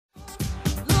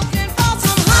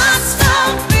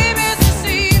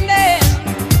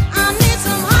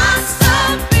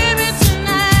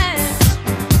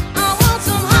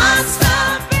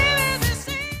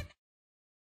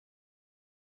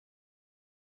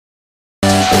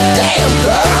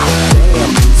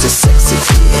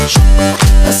bitch,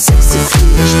 a sexy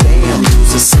bitch. Damn,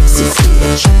 who's a sexy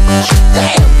bitch?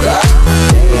 Damn, girl.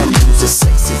 Damn, who's a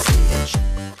sexy bitch?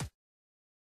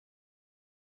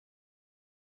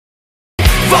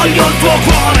 Voglio il tuo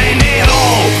cuore nero,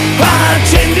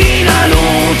 accendi la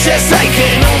luce, sai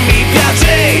che non mi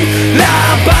piace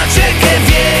la pace che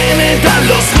viene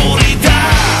dall'oscurità.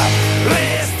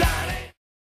 Restare.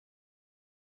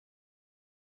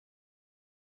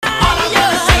 All I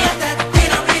wanna say is that they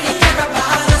don't really care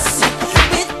about us.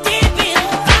 We're deep in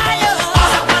fire.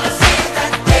 All I wanna say is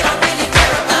that they don't really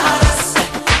care about us.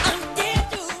 I'm dead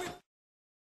to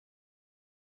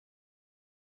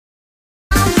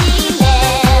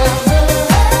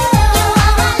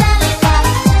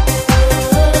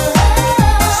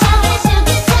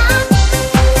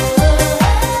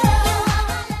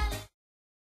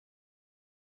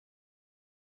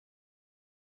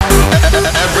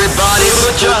Everybody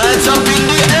put your hands up in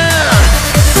the air.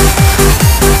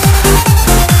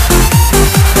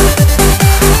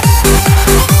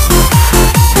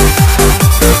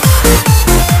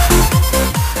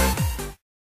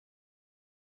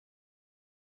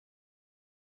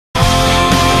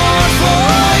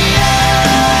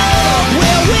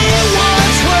 Where we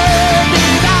once were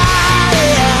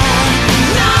divided,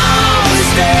 now we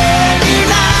stand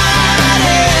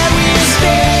united. We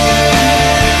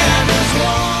stand as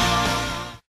one.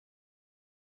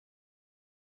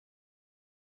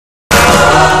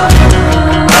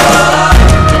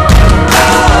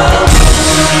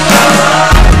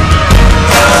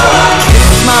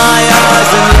 My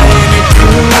eyes and lay me to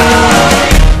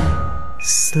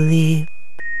sleep.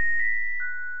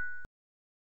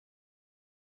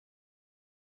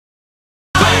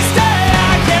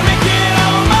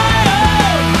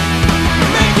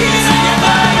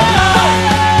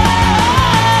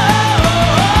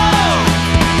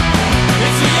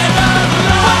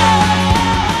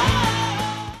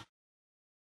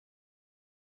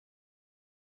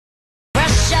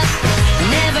 brush up,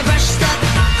 never brushed up.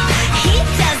 He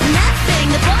does nothing,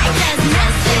 the boy does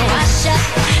nothing. Wash up,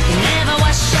 he never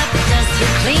wash up. Does he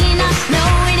clean up? No,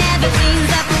 he never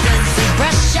cleans up. Does he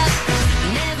brush up?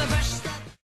 Never brushed up.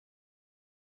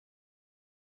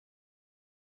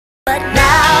 But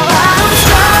now I'm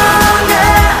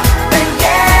stronger than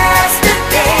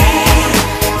yesterday.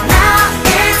 Now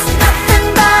it's nothing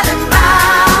but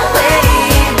my way.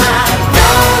 My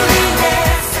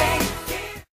loneliness ain't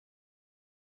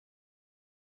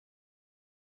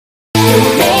you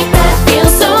make that feel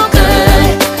so good.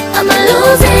 I'ma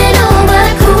lose it all.